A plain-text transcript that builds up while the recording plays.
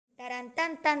Taran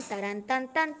tan tan taran tan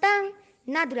tan tan.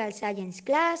 Natural Science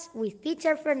class with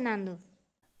teacher Fernando.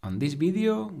 On this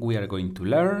video, we are going to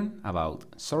learn about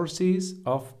sources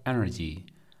of energy,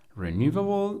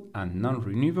 renewable and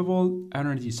non-renewable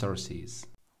energy sources.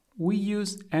 We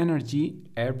use energy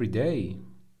every day.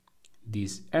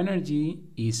 This energy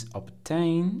is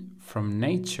obtained from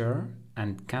nature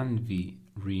and can be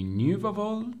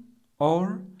renewable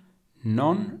or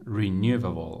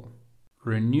non-renewable.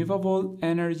 Renewable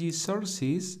energy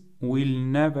sources will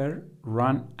never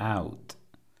run out,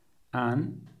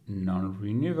 and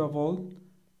non-renewable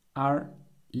are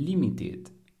limited.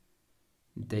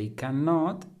 They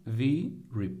cannot be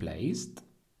replaced.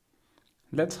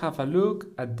 Let's have a look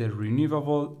at the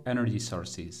renewable energy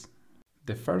sources.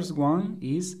 The first one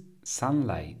is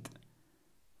sunlight.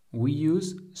 We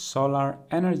use solar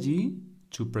energy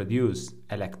to produce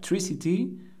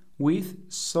electricity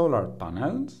with solar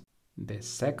panels. The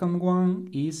second one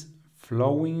is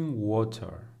flowing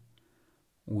water.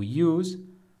 We use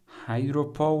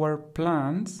hydropower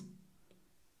plants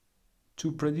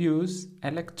to produce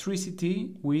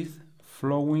electricity with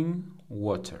flowing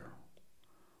water.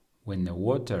 When the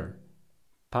water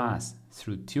passes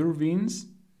through turbines,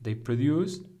 they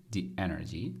produce the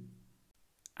energy.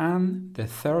 And the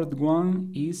third one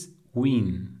is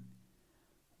wind.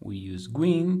 We use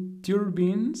wind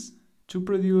turbines to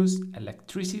produce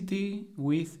electricity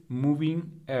with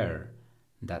moving air,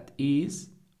 that is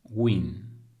wind.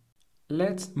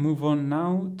 Let's move on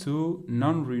now to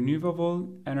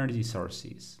non-renewable energy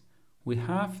sources. We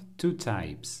have two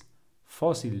types,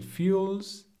 fossil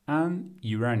fuels and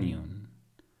uranium.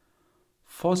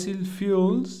 Fossil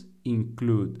fuels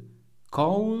include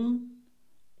coal,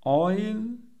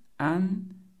 oil,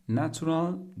 and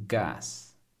natural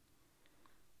gas.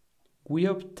 We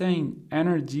obtain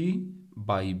energy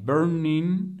by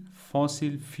burning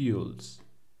fossil fuels.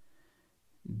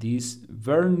 This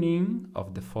burning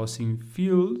of the fossil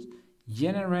fuels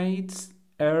generates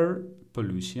air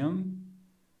pollution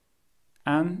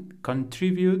and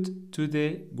contributes to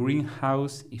the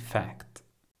greenhouse effect.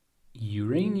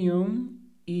 Uranium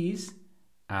is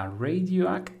a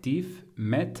radioactive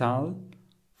metal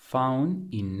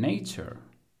found in nature.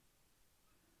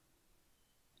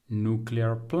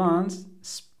 Nuclear plants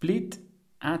split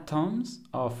atoms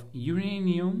of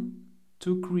uranium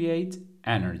to create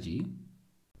energy.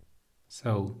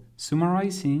 So,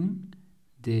 summarizing,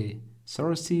 the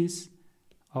sources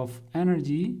of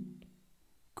energy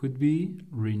could be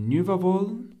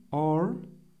renewable or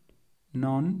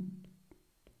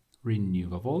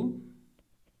non-renewable.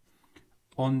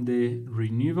 On the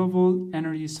renewable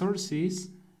energy sources,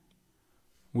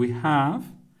 we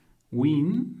have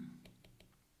wind,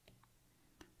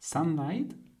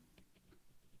 sunlight,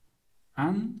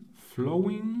 and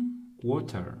flowing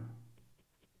water.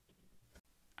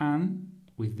 And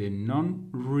with the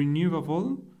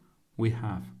non-renewable, we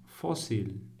have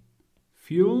fossil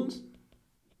fuels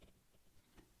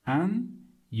and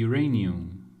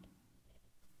uranium.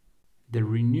 The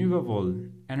renewable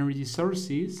energy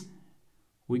sources,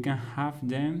 we can have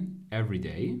them every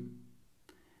day,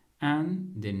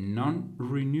 and the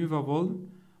non-renewable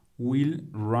will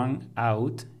run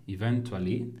out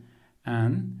eventually,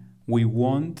 and we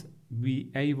won't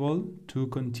be able to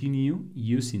continue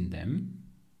using them.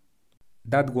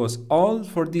 That was all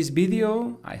for this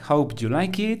video. I hope you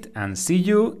like it and see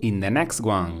you in the next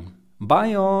one.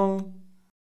 Bye all!